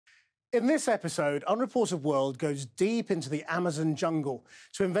In this episode, Unreported World goes deep into the Amazon jungle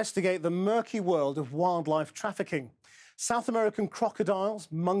to investigate the murky world of wildlife trafficking. South American crocodiles,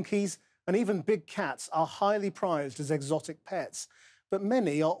 monkeys, and even big cats are highly prized as exotic pets, but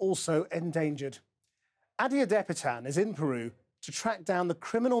many are also endangered. Ade Adepitan is in Peru to track down the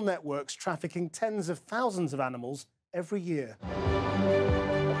criminal networks trafficking tens of thousands of animals every year.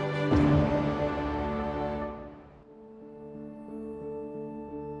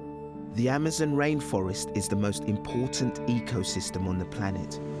 The Amazon rainforest is the most important ecosystem on the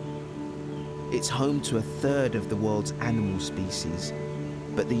planet. It's home to a third of the world's animal species,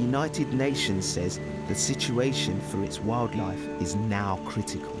 but the United Nations says the situation for its wildlife is now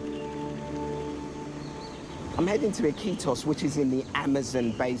critical. I'm heading to Iquitos, which is in the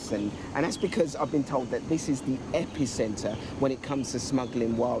Amazon basin, and that's because I've been told that this is the epicenter when it comes to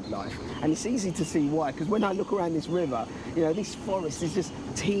smuggling wildlife. And it's easy to see why, because when I look around this river, you know, this forest is just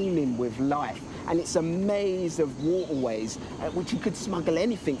teeming with life, and it's a maze of waterways which you could smuggle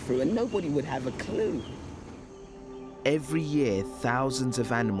anything through and nobody would have a clue. Every year, thousands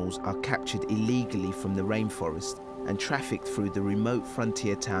of animals are captured illegally from the rainforest and trafficked through the remote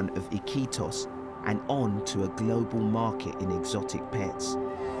frontier town of Iquitos and on to a global market in exotic pets.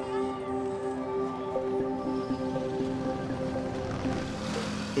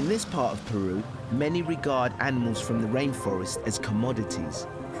 In this part of Peru, many regard animals from the rainforest as commodities.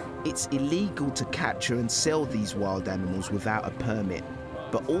 It's illegal to capture and sell these wild animals without a permit,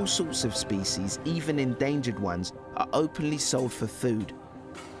 but all sorts of species, even endangered ones, are openly sold for food.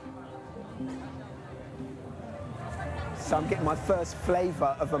 So I'm getting my first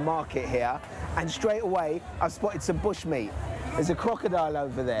flavour of a market here, and straight away I've spotted some bushmeat. There's a crocodile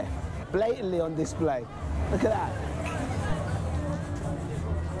over there, blatantly on display. Look at that.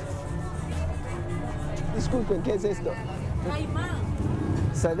 Disculpen, ¿qué es esto?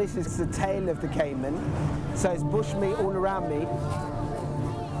 So this is the tail of the caiman. So it's bushmeat all around me.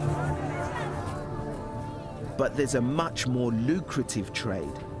 But there's a much more lucrative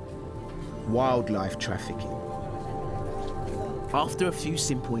trade: wildlife trafficking. After a few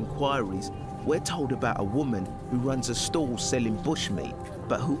simple inquiries, we're told about a woman who runs a stall selling bushmeat,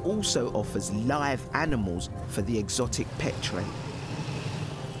 but who also offers live animals for the exotic pet trade.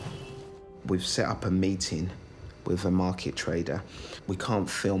 We've set up a meeting with a market trader. We can't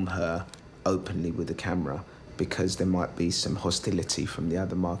film her openly with the camera because there might be some hostility from the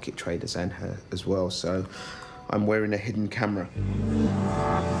other market traders and her as well, so I'm wearing a hidden camera.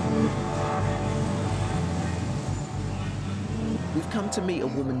 We've come to meet a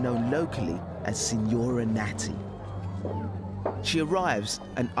woman known locally as Señora Natty. She arrives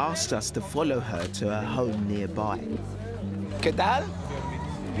and asks us to follow her to her home nearby. ¿Qué tal?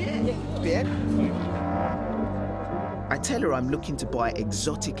 Bien. Bien. I tell her I'm looking to buy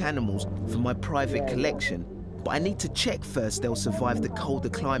exotic animals for my private collection, but I need to check first they'll survive the colder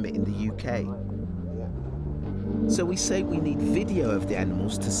climate in the UK. So we say we need video of the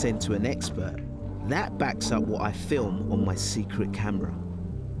animals to send to an expert. That backs up what I film on my secret camera.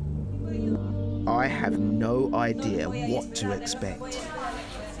 I have no idea what to expect.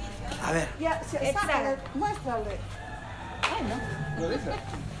 A ver.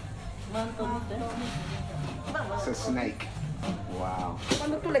 It's a snake. Wow.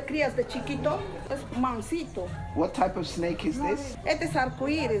 Cuando tú le crías de chiquito, es mansito. What type of snake is this? Este es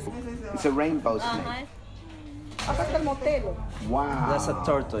arcoíris. It's a rainbow snake. Acá está el motelo. Wow. That's a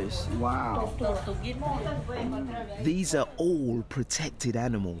tortoise. Wow. These are all protected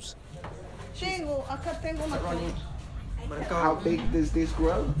animals. Tengo, acá tengo una. How big does this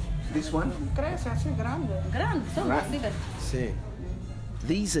grow? This one? Crece así grande. Grande, son Right. Sí.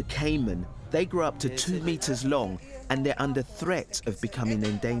 These are caiman. They grow up to 2 meters long and they're under threat of becoming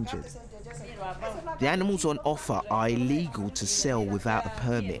endangered. The animals on offer are illegal to sell without a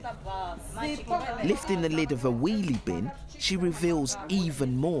permit. Lifting the lid of a wheelie bin, she reveals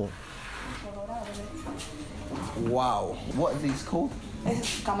even more. Wow. What are these called?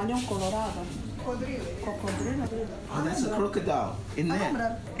 Es camaleón colorado. Cocodrilo. Oh, that's a crocodile in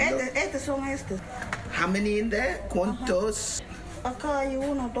there. Estos son estos. How many in there? ¿Cuántos? Acá hay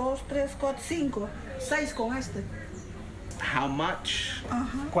 1, 2, 3, 4, 5, 6 con este. How much?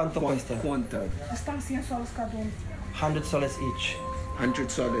 ¿Cuánto cuesta? ¿Cuánto? Están 100 soles cada uno. $100 each.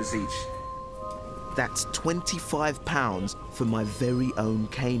 $100 each. That's £25 for my very own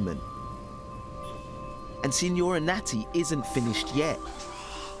caiman. And Señora Natty isn't finished yet.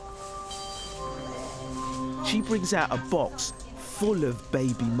 She brings out a box full of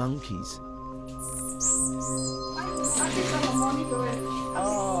baby monkeys.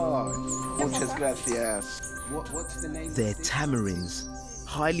 Oh, muchas gracias. What's the name? They're tamarins,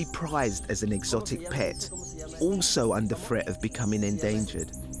 highly prized as an exotic pet, also under threat of becoming endangered.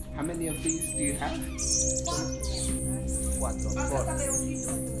 How many of these do you have? 4.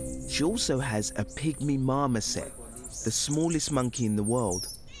 She also has a pygmy marmoset, the smallest monkey in the world.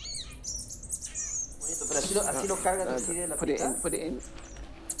 Put it in.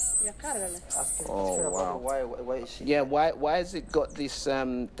 Oh, wow. Why is she? Yeah, why has it got this,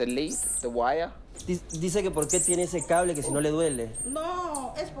 the lead, the wire? Dice que por qué tiene ese cable que si no le duele.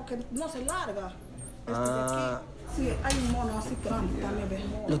 No, es porque no se larga. Este de aquí. Sí, hay un mono así grande también, ¿ves?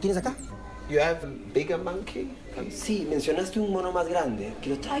 ¿Lo tienes acá? You have a bigger monkey? Sí, mencionaste un mono más grande. Que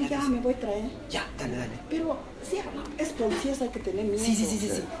lo Ay, ya, me voy a traer. Ya, dale. Pero, sí, es policías, hay que tener miedo. Sí.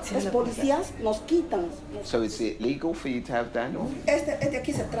 Los policías nos quitan. So is it legal for you to have that animal? Este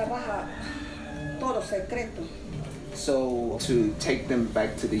aquí se trabaja todo secreto. So to take them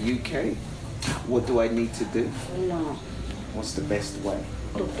back to the UK, what do I need to do? No. What's the best way?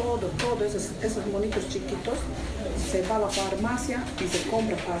 Todo esos monitos chiquitos se va a la farmacia y se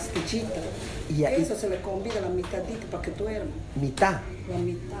compra pastillitas. Y eso se le convida la mitadita para que duerma. ¿Mitad? La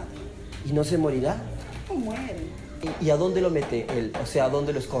mitad. ¿Y no se morirá? No muere. ¿Y a dónde lo mete él? O sea, ¿a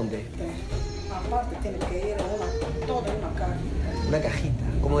dónde lo esconde? Aparte tiene que ir a toda una cajita. Una cajita,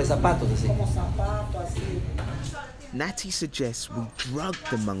 como de zapatos así. Como zapato así. Natty suggests we drug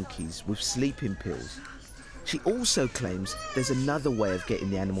the monkeys with sleeping pills. She also claims there's another way of getting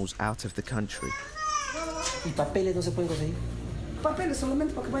the animals out of the country. ¿Y papeles no se pueden conseguir? Papeles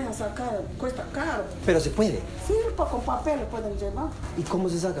solamente para que vayan a sacar, cuesta caro. Pero se puede. Sí, con papeles pueden llevar. ¿Y cómo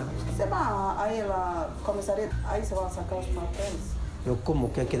se saca? Se va ahí a la comisaría, ahí se van a sacar los papeles. Pero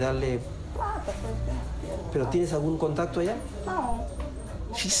 ¿cómo? ¿Que hay que darle...? Plata, pues, ya. ¿Pero tienes algún contacto allá? No.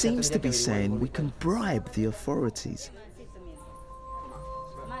 She seems to be saying we can bribe the authorities.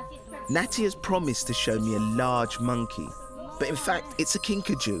 Natty has promised to show me a large monkey, but in fact it's a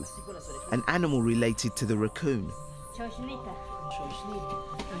kinkajou, an animal related to the raccoon.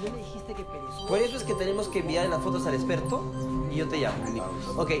 Por eso es que tenemos que enviar las fotos al experto y yo te llamo.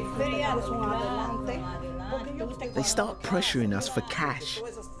 Ok. They start pressuring us for cash.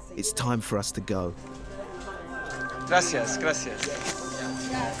 It's time for us to go. Gracias.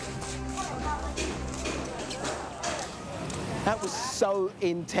 That was so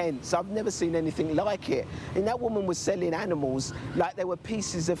intense. I've never seen anything like it. And that woman was selling animals like they were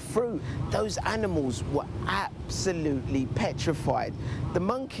pieces of fruit. Those animals were absolutely petrified. The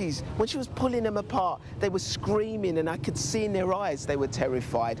monkeys, when she was pulling them apart, they were screaming and I could see in their eyes they were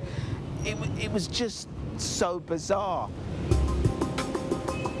terrified. It was just so bizarre.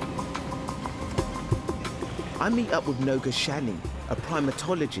 I meet up with Noga Shani, a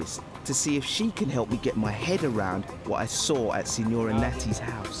primatologist, to see if she can help me get my head around what I saw at Signora Natty's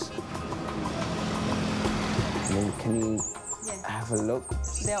house. Can you have a look?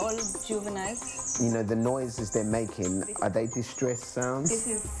 They're all juveniles. You know, the noises they're making, are they distress sounds? This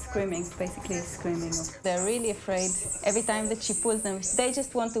is screaming, basically screaming. They're really afraid. Every time that she pulls them, they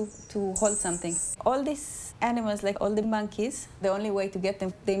just want to hold something. All these animals, like all the monkeys, the only way to get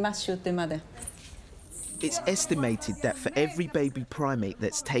them, they must shoot the mother. It's estimated that for every baby primate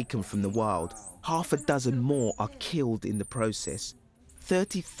that's taken from the wild, half a dozen more are killed in the process.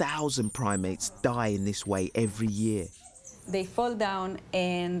 30,000 primates die in this way every year. They fall down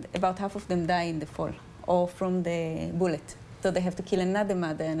and about half of them die in the fall or from the bullet. So they have to kill another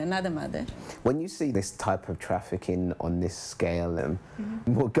mother and another mother. When you see this type of trafficking on this scale,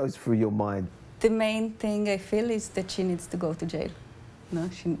 what goes through your mind? The main thing I feel is that she needs to go to jail. No,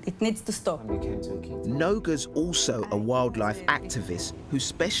 it needs to stop. Noga's also a wildlife activist who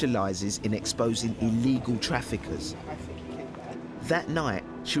specialises in exposing illegal traffickers. That night,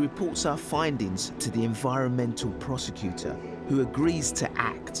 she reports our findings to the environmental prosecutor, who agrees to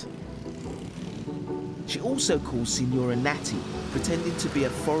act. She also calls Signora Natty, pretending to be a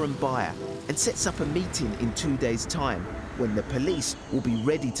foreign buyer, and sets up a meeting in 2 days' time, when the police will be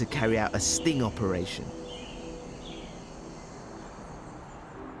ready to carry out a sting operation.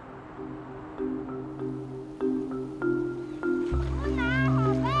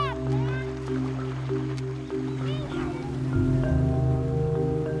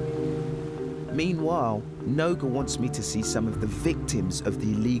 Meanwhile, Noga wants me to see some of the victims of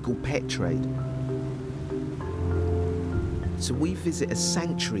the illegal pet trade. So we visit a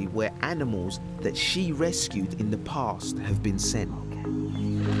sanctuary where animals that she rescued in the past have been sent.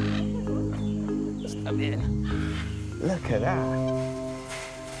 Look at that.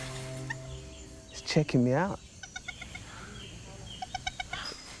 It's checking me out.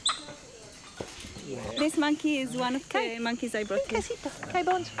 This monkey is one of the monkeys I brought here.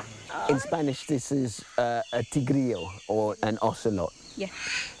 In Spanish, this is a tigrillo or an ocelot. Yeah.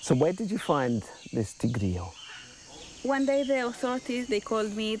 So where did you find this tigrillo? One day the authorities, they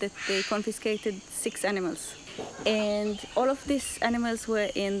called me that they confiscated 6 animals. And all of these animals were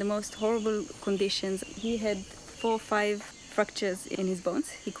in the most horrible conditions. He had 4 or 5 fractures in his bones.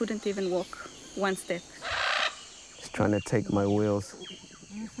 He couldn't even walk one step. He's trying to take my wheels.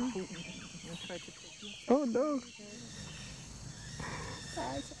 Oh no.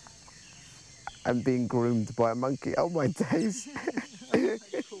 I'm being groomed by a monkey. Oh my days.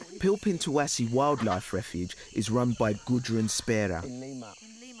 Pilpintuasi Wildlife Refuge is run by Gudrun Spera.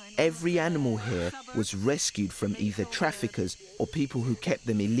 Every animal here was rescued from either traffickers or people who kept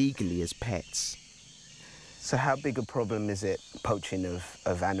them illegally as pets. So how big a problem is it, poaching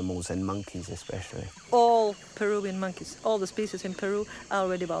of animals and monkeys especially? All Peruvian monkeys, all the species in Peru are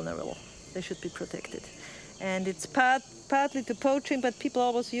already vulnerable. They should be protected. And it's partly to poaching, but people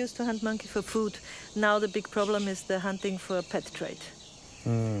always used to hunt monkey for food. Now the big problem is the hunting for a pet trade.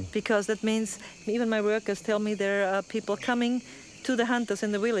 Because that means, even my workers tell me there are people coming to the hunters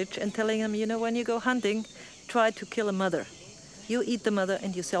in the village and telling them, you know, when you go hunting, try to kill a mother. You eat the mother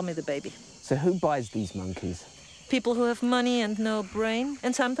and you sell me the baby. So who buys these monkeys? People who have money and no brain.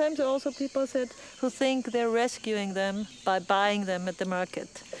 And sometimes also people who think they're rescuing them by buying them at the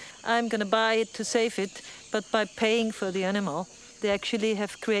market. I'm going to buy it to save it, but by paying for the animal, they actually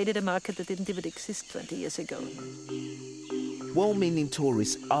have created a market that didn't even exist 20 years ago. Well-meaning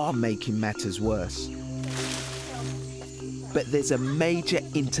tourists are making matters worse. But there's a major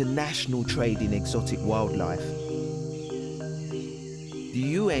international trade in exotic wildlife. The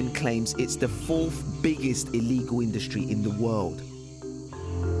UN claims it's the 4th biggest illegal industry in the world.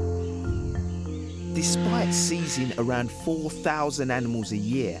 Despite seizing around 4,000 animals a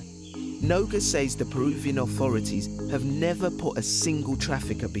year, Noga says the Peruvian authorities have never put a single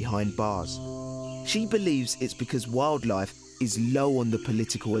trafficker behind bars. She believes it's because wildlife is low on the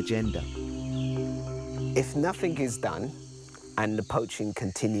political agenda. If nothing is done and the poaching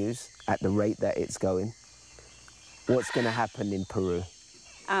continues at the rate that it's going, what's going to happen in Peru?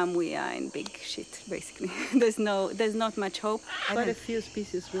 We are in big shit, basically. there's not much hope. Quite a few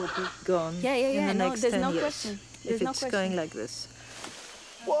species will be gone in the next 10 years. Question. If it's going like this.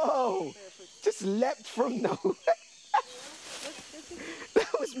 Whoa! Just leapt from nowhere.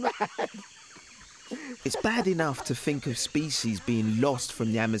 That was mad. It's bad enough to think of species being lost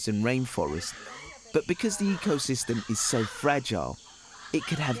from the Amazon rainforest, but because the ecosystem is so fragile, it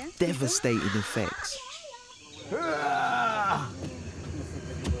could have devastating effects.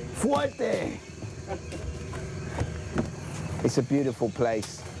 Fuerte! It's a beautiful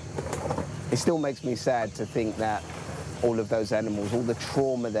place. It still makes me sad to think that all of those animals, all the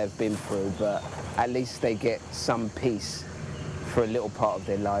trauma they've been through, but at least they get some peace for a little part of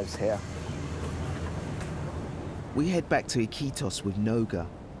their lives here. We head back to Iquitos with Noga.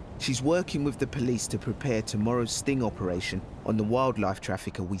 She's working with the police to prepare tomorrow's sting operation on the wildlife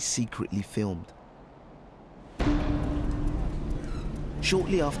trafficker we secretly filmed.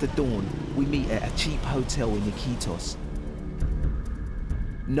 Shortly after dawn, we meet at a cheap hotel in Iquitos.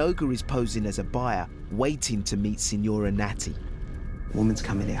 Noga is posing as a buyer, waiting to meet Senora Nati. A woman's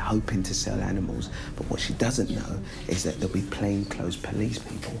coming here hoping to sell animals, but what she doesn't know is that there'll be plainclothes police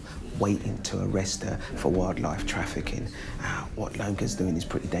people waiting to arrest her for wildlife trafficking. What Noga's doing is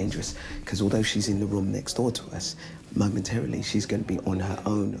pretty dangerous, because although she's in the room next door to us, momentarily she's going to be on her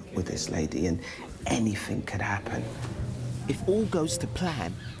own with this lady, and anything could happen. If all goes to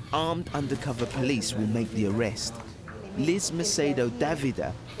plan, armed undercover police will make the arrest. Liz Macedo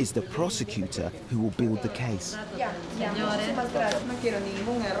Davida is the prosecutor who will build the case.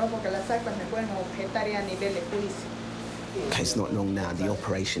 It's not long now, the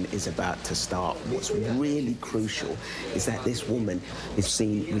operation is about to start. What's really crucial is that this woman is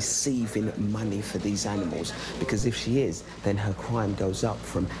seen receiving money for these animals, because if she is, then her crime goes up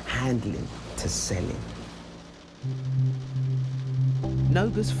from handling to selling.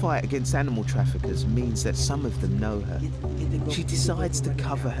 Noga's fight against animal traffickers means that some of them know her. She decides to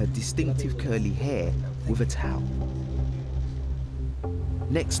cover her distinctive curly hair with a towel.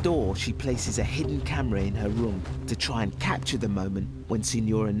 Next door, she places a hidden camera in her room to try and capture the moment when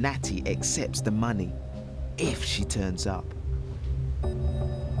Senora Nati accepts the money, if she turns up.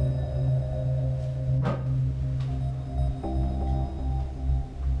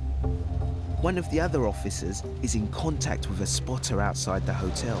 One of the other officers is in contact with a spotter outside the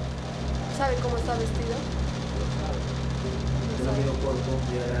hotel. ¿Sabe cómo está vestido?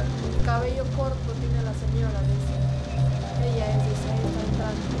 Cabello corto tiene la señora, dice. Ella es, dice, está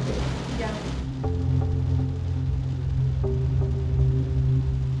entrando. Ya.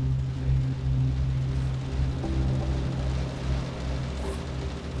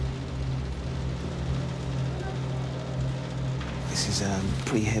 This is a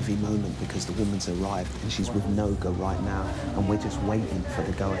pretty heavy moment because the woman's arrived and she's with Noga right now, and we're just waiting for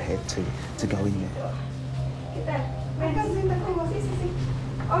the go-ahead to go in there.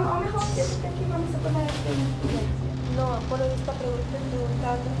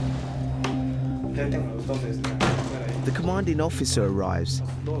 The commanding officer arrives.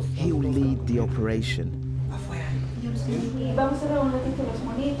 He'll lead the operation. Vamos a ver un ratito los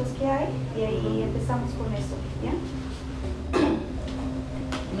monitos que hay y ahí empezamos con eso, ¿ya?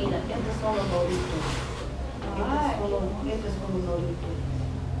 Mira, estos son los loritos. Estos son los loritos.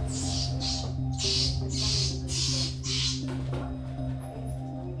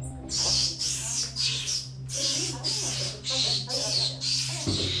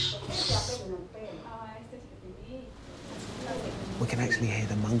 We can actually hear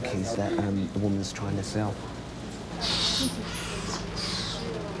the monkeys that the woman's trying to sell.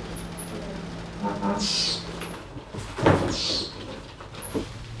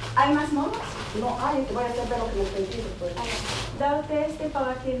 ¿Hay más monos? No hay, voy a hacer lo que me pedí. Darte este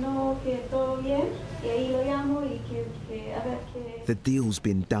para que no quede todo bien y ahí lo llamo y que a ver que... The deal's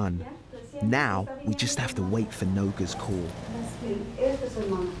been done. Now we just have to wait for Noga's call. Este es el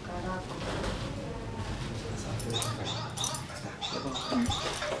mono, carajo.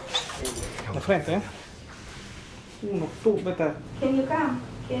 De frente, ¿eh? Uno, tú, vete. Can you come?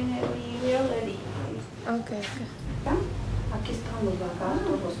 We are ready. Okay. Come? Aquí están los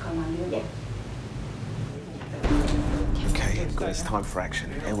lagartos, los camaleones. Okay, it's time for action.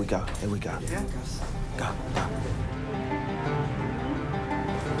 Here we go, here we go. Go.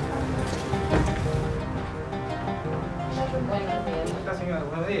 Esta señora,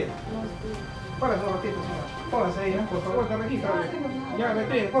 buenos días. Párate un ratito, señora. Póngase ahí, ¿eh? Por favor, te registra. Ya,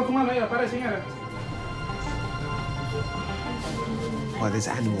 vete, pon tu mano ahí, para, señora. Well, there's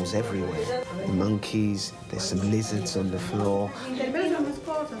animals everywhere. The monkeys, there's some lizards on the floor.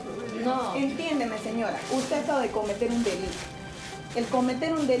 No. Entiéndeme, señora. Usted acaba de cometer un delito. El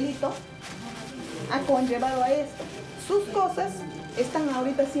cometer un delito ha conllevado a esto. Sus cosas están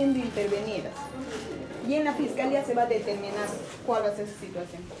ahorita siendo intervenidas. Y en la fiscalía se va a determinar cuál va a ser su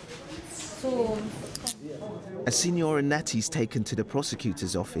situación. As Signora Nati's taken to the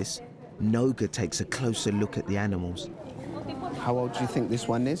prosecutor's office, Noga takes a closer look at the animals. How old do you think this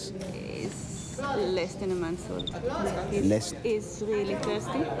one is? It's less than a month old. He's really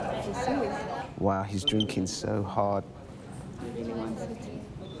thirsty. He's serious. Wow, he's drinking so hard. He really wants it.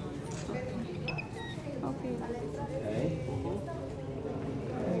 Okay.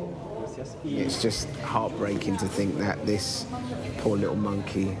 It's just heartbreaking to think that this poor little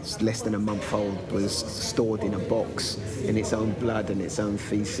monkey, less than a month old, was stored in a box in its own blood and its own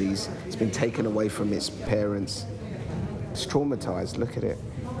feces. It's been taken away from its parents. It's traumatized, look at it.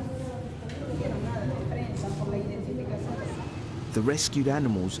 The rescued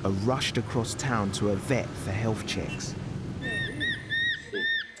animals are rushed across town to a vet for health checks.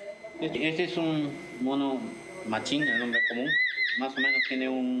 Este es un mono machín, el nombre común. Más o menos tiene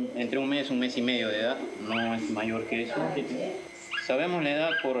entre un mes y medio de edad. No es mayor que eso. Sabemos la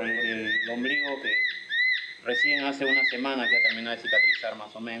edad por el ombligo que recién hace una semana que ha terminado de cicatrizar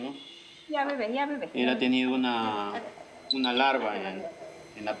más o menos. Ya bebé. Él ha tenido una larva en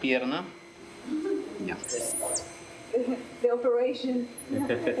la pierna. Ya. The operation.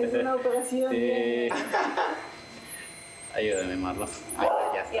 Es una operación. Ayúdame, Marlon.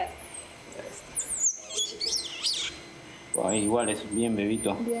 Ya. Igual es bien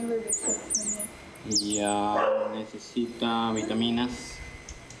bebito. Y ya necesita vitaminas.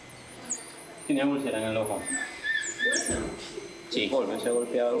 Tiene úlcera en el ojo. Sí, se ha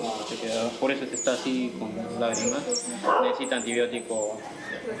golpeado, por eso está así con lágrimas. Necesita antibiótico.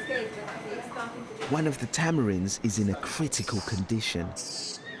 One of the tamarins is in a critical condition.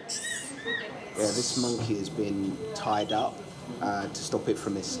 Yeah, this monkey has been tied up to stop it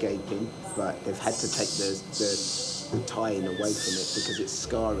from escaping, but they've had to take the tying away from it because it's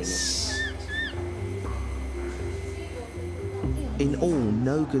scarring it. In all,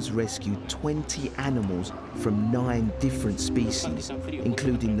 Noga's rescued 20 animals from 9 different species,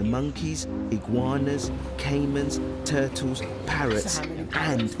 including the monkeys, iguanas, caimans, turtles, parrots,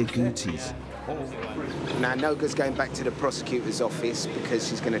 and agoutis. Now, Noga's going back to the prosecutor's office because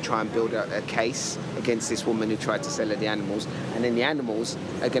she's going to try and build a case against this woman who tried to sell her the animals. And then the animals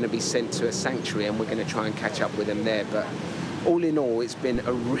are going to be sent to a sanctuary and we're going to try and catch up with them there. But all in all, it's been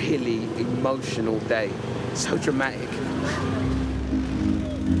a really emotional day. So dramatic.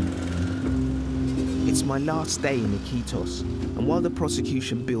 It's my last day in Iquitos, and while the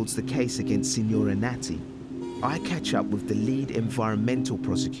prosecution builds the case against Signora Nati, I catch up with the lead environmental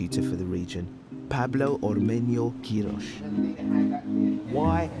prosecutor for the region, Pablo Ormeño Quiroz.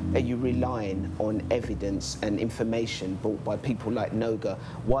 Why are you relying on evidence and information brought by people like Noga?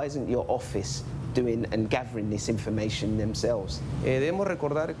 Why isn't your office doing and gathering this information themselves? Debemos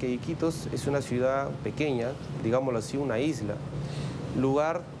recordar que Iquitos es una ciudad pequeña, digámoslo así, una isla,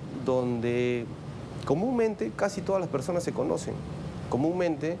 lugar donde comúnmente casi todas las personas se conocen.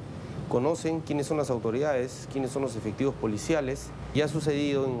 Comúnmente conocen quiénes son las autoridades, quiénes son los efectivos policiales. Ya ha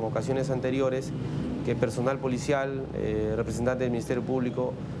sucedido en ocasiones anteriores que personal policial, representantes del Ministerio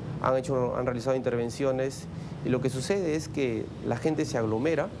Público han realizado intervenciones, y lo que sucede es que la gente se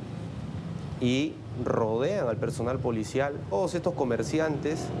aglomera y rodean al personal policial. Todos estos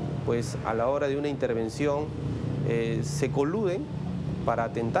comerciantes, pues a la hora de una intervención, se coluden para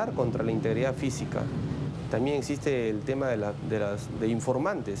atentar contra la integridad física. También existe el tema de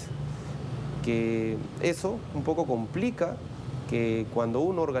informantes, que eso un poco complica que cuando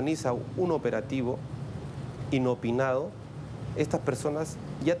uno organiza un operativo inopinado, estas personas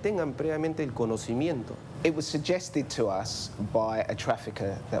ya tengan previamente el conocimiento. It was suggested to us by a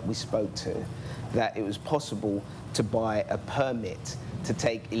trafficker that we spoke to that it was possible to buy a permit to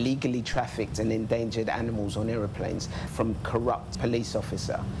take illegally trafficked and endangered animals on aeroplanes from corrupt police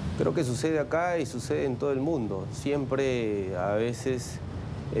officer. Creo que sucede acá y sucede en todo el mundo. Siempre, a veces,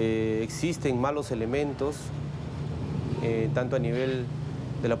 existen malos elementos, tanto a nivel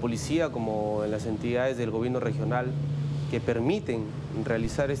de la policía como en las entidades del gobierno regional, que permiten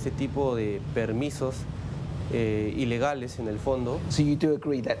realizar este tipo de permisos ilegales en el fondo. So you do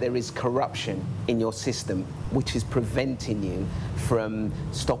agree that there is corruption in your system which is preventing you from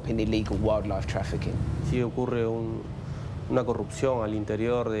stopping illegal wildlife trafficking? Sí ocurre una corrupción al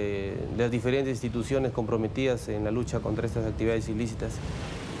interior de las diferentes instituciones comprometidas en la lucha contra estas actividades ilícitas.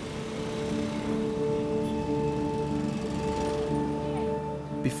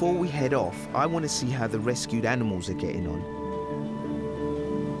 Before we head off, I want to see how the rescued animals are getting on.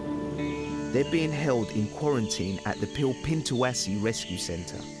 They're being held in quarantine at the Pilpintuasi Rescue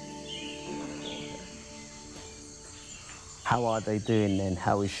Centre. How are they doing then?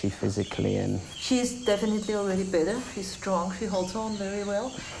 How is she physically? And She's definitely already better. She's strong, she holds on very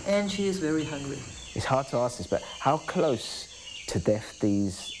well, and she is very hungry. it's hard to ask this, but how close to death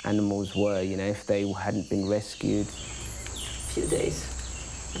these animals were, you know, if they hadn't been rescued? A few days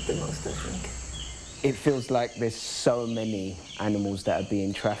at the most, I think. It feels like there's so many animals that are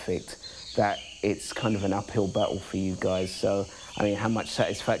being trafficked that it's kind of an uphill battle for you guys. So, I mean, how much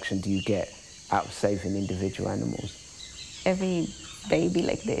satisfaction do you get out of saving individual animals? Every baby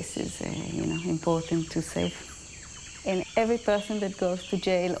like this is, important to save. And every person that goes to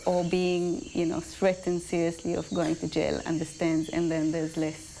jail or being, threatened seriously of going to jail understands, and then there's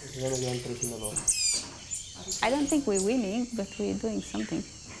less. I don't think we're winning, but we're doing something.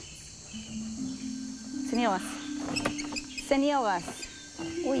 Señoras. Señoras.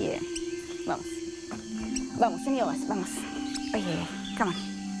 Oye. Vamos. Vamos, señoras, vamos. Oye, come on.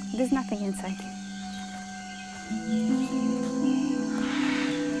 There's nothing inside.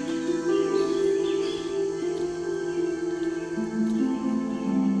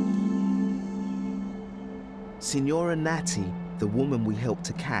 Senora Nati, the woman we helped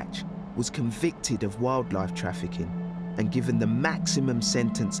to catch, was convicted of wildlife trafficking and given the maximum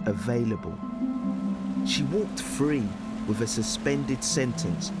sentence available. She walked free with a suspended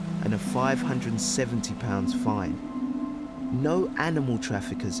sentence and a £570 fine. No animal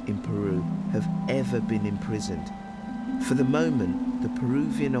traffickers in Peru have ever been imprisoned. For the moment, the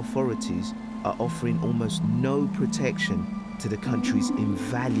Peruvian authorities are offering almost no protection to the country's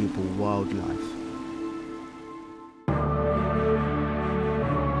invaluable wildlife.